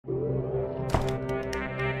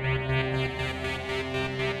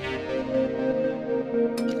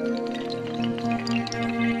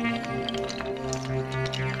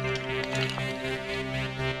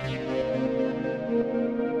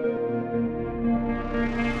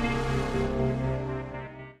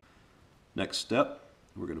next step,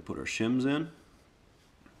 we're going to put our shims in.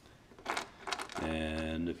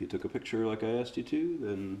 And if you took a picture like I asked you to,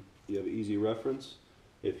 then you have easy reference.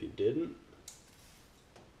 If you didn't,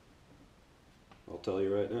 I'll tell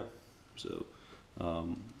you right now. So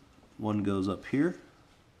one goes up here.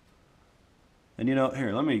 And you know,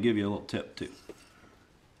 here, let me give you a little tip too.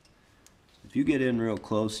 If you get in real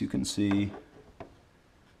close, you can see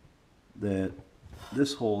that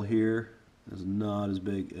this hole here is not as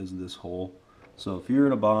big as this hole. So if you're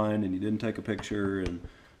in a bind and you didn't take a picture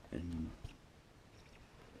and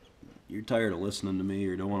you're tired of listening to me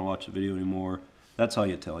or don't want to watch the video anymore, that's how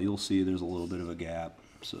you tell. You'll see there's a little bit of a gap,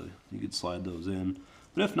 so you could slide those in.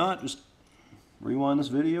 But if not, just rewind this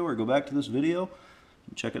video or go back to this video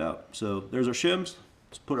and check it out. So there's our shims.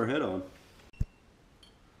 Let's put our head on.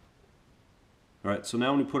 Alright, so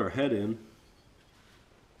now when we put our head in,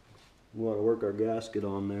 we want to work our gasket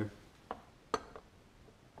on there.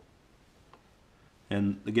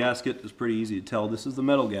 And the gasket is pretty easy to tell. This is the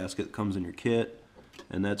metal gasket that comes in your kit,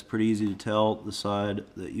 and that's pretty easy to tell the side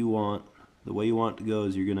that you want. The way you want it to go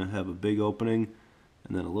is you're going to have a big opening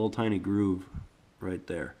and then a little tiny groove right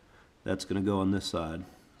there. That's going to go on this side.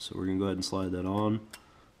 So we're going to go ahead and slide that on,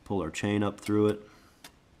 pull our chain up through it,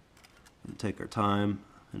 and take our time.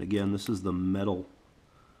 And again, this is the metal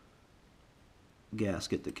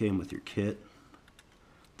gasket that came with your kit.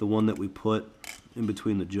 The one that we put in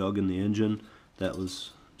between the jug and the engine, that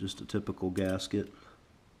was just a typical gasket.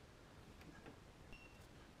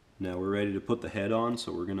 Now we're ready to put the head on,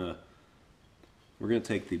 so we're gonna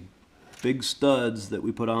take the big studs that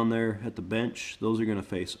we put on there at the bench. Those are gonna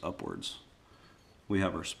face upwards. We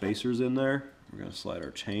have our spacers in there. We're gonna slide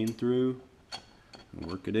our chain through and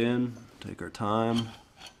work it in. Take our time.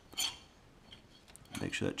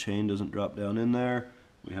 Make sure that chain doesn't drop down in there.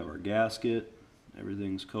 We have our gasket.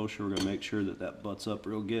 Everything's kosher. We're going to make sure that that butts up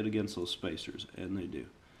real good against those spacers, and they do.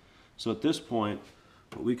 So at this point,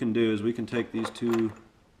 what we can do is we can take these two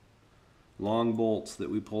long bolts that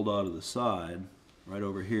we pulled out of the side right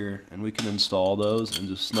over here, and we can install those and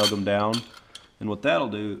just snug them down. And what that'll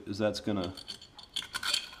do is that's going to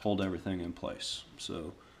hold everything in place.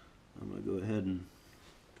 So I'm going to go ahead and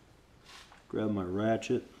grab my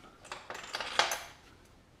ratchet.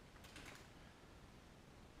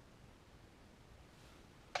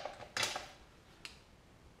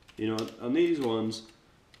 You know, on these ones,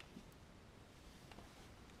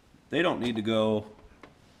 they don't need to go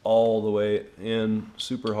all the way in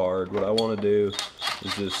super hard. What I want to do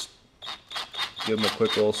is just give them a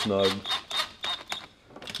quick little snug.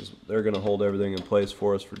 They're going to hold everything in place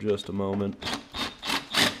for us for just a moment.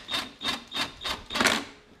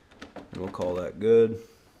 And we'll call that good.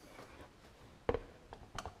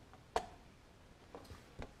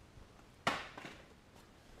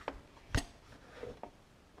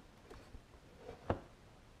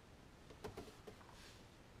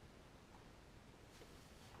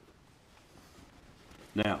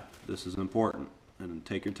 Now, this is important, and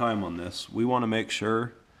take your time on this. We want to make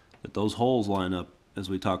sure that those holes line up as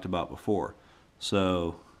we talked about before.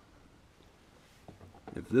 So,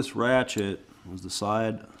 if this ratchet was the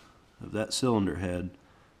side of that cylinder head,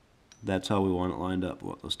 that's how we want it lined up. We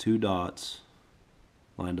want those two dots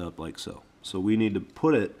lined up like so. So we need to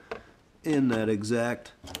put it in that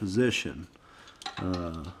exact position.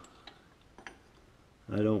 I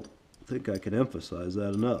don't think I can emphasize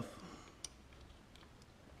that enough.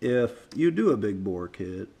 If you do a big bore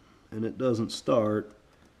kit and it doesn't start,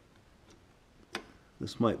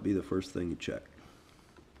 this might be the first thing you check.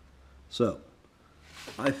 So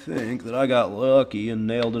I think that I got lucky and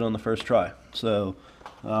nailed it on the first try. So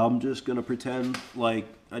I'm just going to pretend like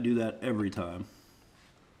I do that every time.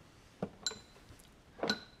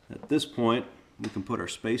 At this point, we can put our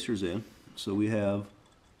spacers in. So we have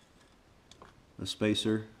a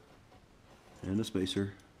spacer and a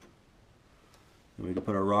spacer. And we can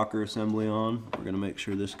put our rocker assembly on. We're going to make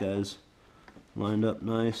sure this guy's lined up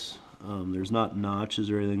nice. There's not notches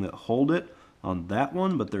or anything that hold it on that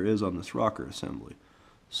one, but there is on this rocker assembly.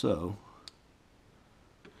 So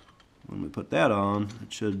when we put that on,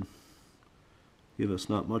 it should give us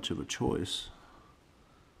not much of a choice.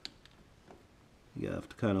 You have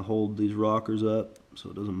to kind of hold these rockers up so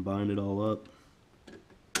it doesn't bind it all up.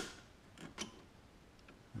 There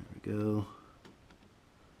we go.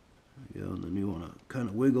 There we go. And then you want to kind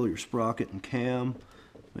of wiggle your sprocket and cam,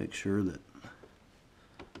 make sure that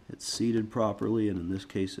it's seated properly, and in this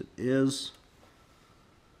case it is.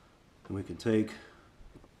 And we can take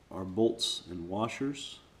our bolts and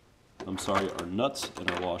washers, our nuts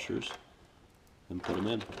and our washers, and put them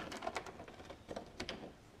in.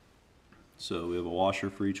 So we have a washer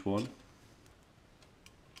for each one.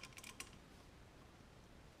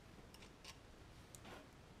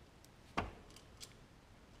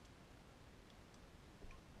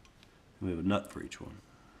 a nut for each one.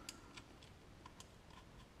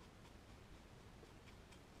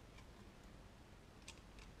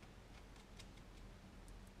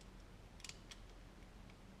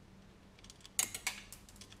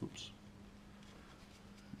 Oops.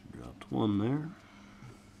 Dropped one there.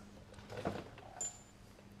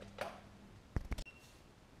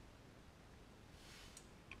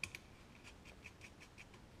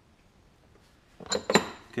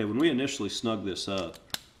 Okay, when we initially snug this up,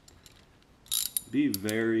 be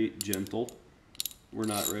very gentle. We're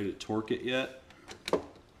not ready to torque it yet.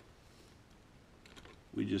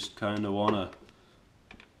 We just kind of want to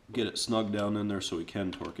get it snug down in there so we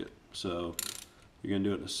can torque it. So you're going to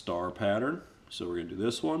do it in a star pattern. So we're going to do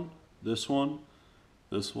this one, this one,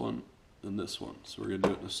 this one, and this one. So we're going to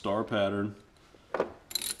do it in a star pattern. But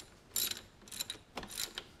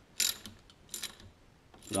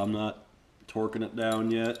I'm not torquing it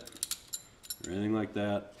down yet or anything like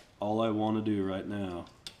that. All I want to do right now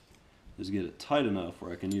is get it tight enough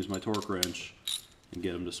where I can use my torque wrench and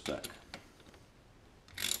get them to spec.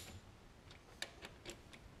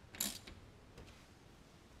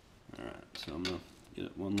 Alright, so I'm going to get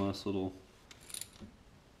it one last little...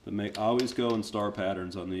 I always go in star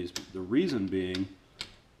patterns on these. The reason being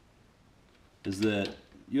is that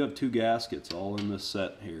you have two gaskets all in this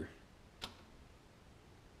set here.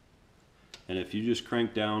 And if you just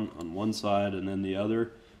crank down on one side and then the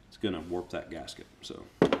other, it's going to warp that gasket. So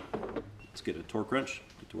let's get a torque wrench,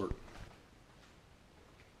 get to work.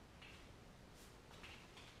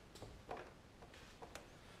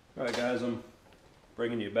 Alright guys, I'm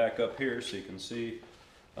bringing you back up here so you can see.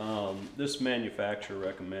 This manufacturer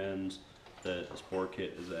recommends that this bore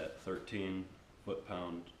kit is at 13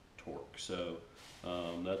 foot-pound torque. So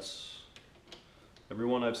that's every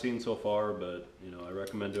one I've seen so far, but you know, I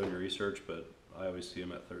recommend doing your research, but I always see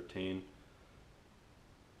them at 13.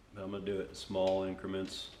 But I'm going to do it in small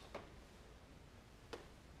increments.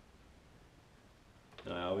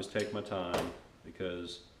 And I always take my time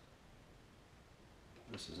because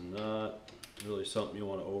this is not really something you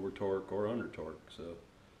want to over torque or under torque. So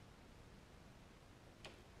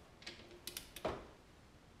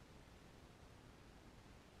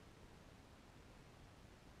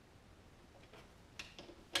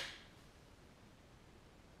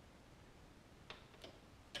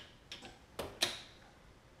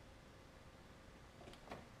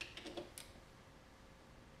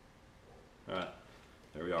alright,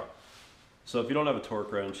 there we are. So if you don't have a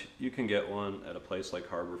torque wrench, you can get one at a place like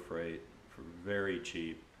Harbor Freight for very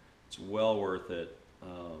cheap. It's well worth it.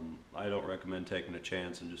 I don't recommend taking a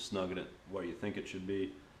chance and just snugging it where you think it should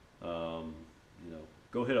be. You know,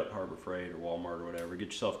 go hit up Harbor Freight or Walmart or whatever. Get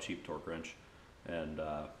yourself a cheap torque wrench and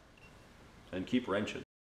keep wrenching.